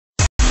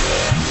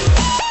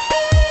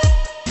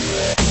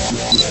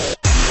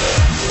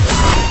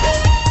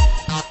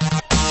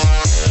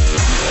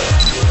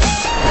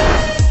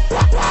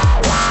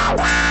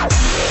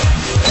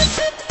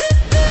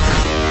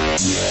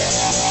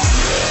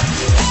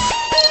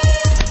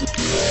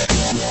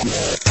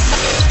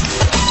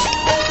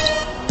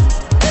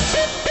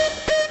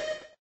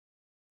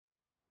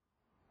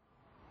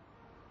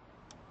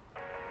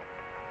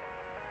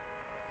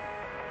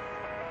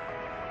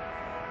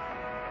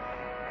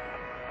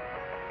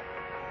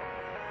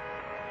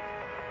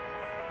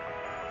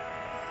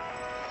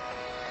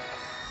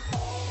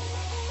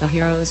The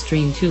Hero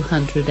Xtreme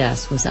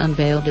 200S was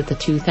unveiled at the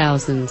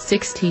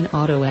 2016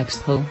 Auto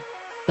Expo.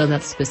 Though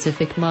that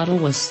specific model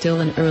was still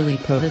an early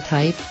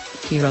prototype,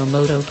 Hero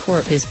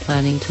MotoCorp is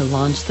planning to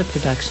launch the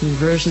production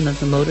version of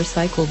the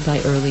motorcycle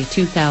by early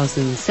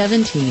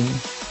 2017.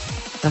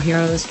 The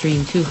Hero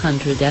Xtreme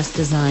 200S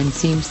design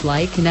seems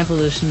like an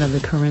evolution of the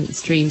current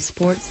Xtreme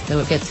Sports, though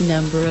it gets a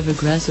number of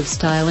aggressive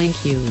styling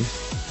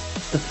cues.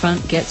 The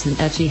front gets an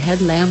edgy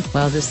headlamp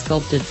while the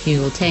sculpted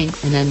fuel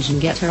tank and engine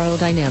get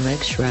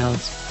aerodynamic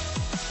shrouds.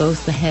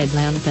 Both the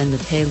headlamp and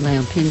the tail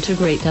lamp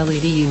integrate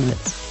LED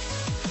units.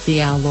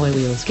 The alloy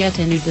wheels get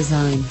a new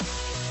design.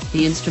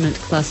 The instrument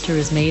cluster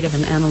is made of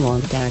an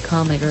analog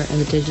tachometer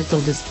and a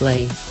digital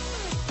display.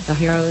 The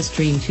Hero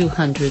Xtreme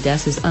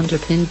 200S is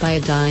underpinned by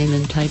a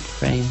diamond-type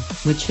frame,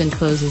 which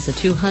encloses a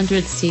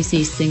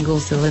 200cc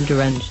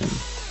single-cylinder engine.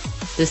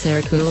 This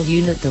air-cooled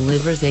unit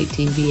delivers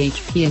 18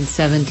 bhp and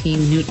 17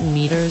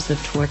 Nm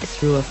of torque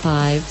through a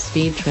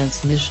 5-speed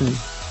transmission.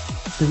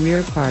 The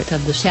rear part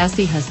of the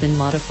chassis has been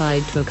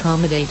modified to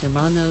accommodate a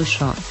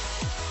monoshock.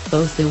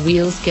 Both the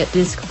wheels get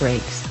disc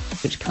brakes,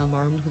 which come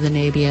armed with an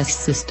ABS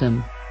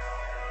system.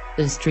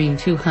 The Xtreme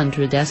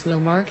 200S will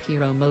mark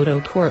Hero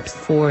MotoCorp's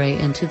foray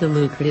into the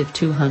lucrative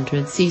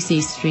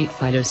 200cc street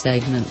fighter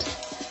segment.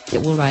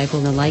 It will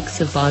rival the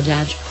likes of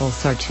Bajaj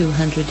Pulsar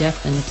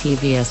 200F and the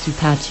TVS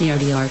Apache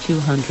RDR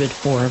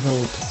 204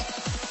 volts.